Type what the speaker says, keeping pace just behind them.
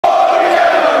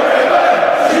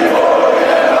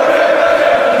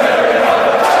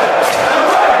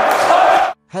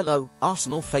Hello,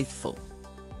 Arsenal faithful.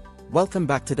 Welcome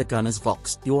back to the Gunners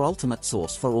Vox, your ultimate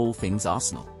source for all things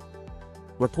Arsenal.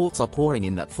 Reports are pouring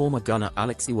in that former Gunner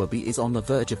Alex Iwobi is on the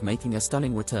verge of making a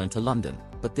stunning return to London,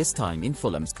 but this time in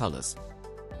Fulham's colours.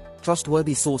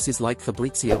 Trustworthy sources like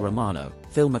Fabrizio Romano,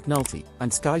 Phil McNulty,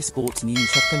 and Sky Sports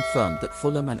News have confirmed that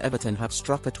Fulham and Everton have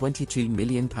struck a £22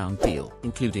 million deal,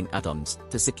 including add-ons,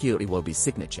 to secure Iwobi's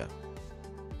signature.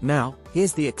 Now,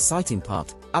 here's the exciting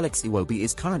part: Alex Iwobi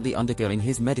is currently undergoing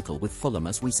his medical with Fulham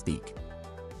as we speak.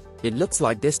 It looks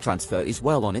like this transfer is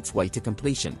well on its way to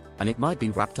completion, and it might be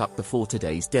wrapped up before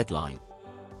today's deadline.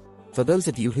 For those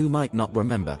of you who might not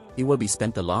remember, Iwobi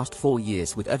spent the last 4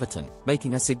 years with Everton,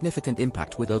 making a significant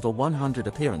impact with over 100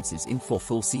 appearances in 4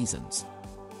 full seasons.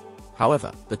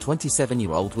 However, the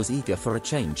 27-year-old was eager for a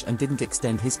change and didn't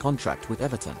extend his contract with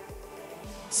Everton.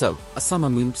 So, a summer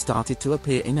move started to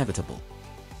appear inevitable.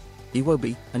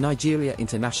 Iwobi, a Nigeria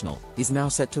international, is now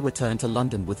set to return to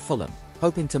London with Fulham,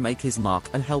 hoping to make his mark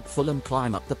and help Fulham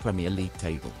climb up the Premier League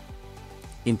table.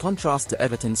 In contrast to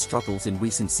Everton's struggles in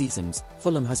recent seasons,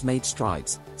 Fulham has made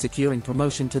strides, securing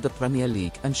promotion to the Premier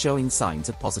League and showing signs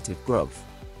of positive growth.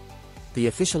 The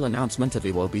official announcement of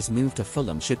Iwobi's move to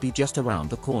Fulham should be just around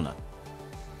the corner.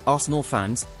 Arsenal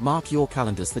fans, mark your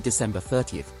calendars for December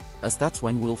 30th, as that's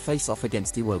when we'll face off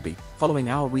against Iwobi, following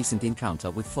our recent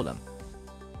encounter with Fulham.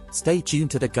 Stay tuned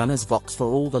to the Gunners Vox for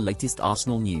all the latest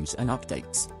Arsenal news and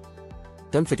updates.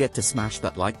 Don't forget to smash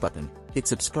that like button, hit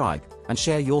subscribe, and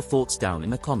share your thoughts down in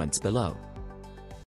the comments below.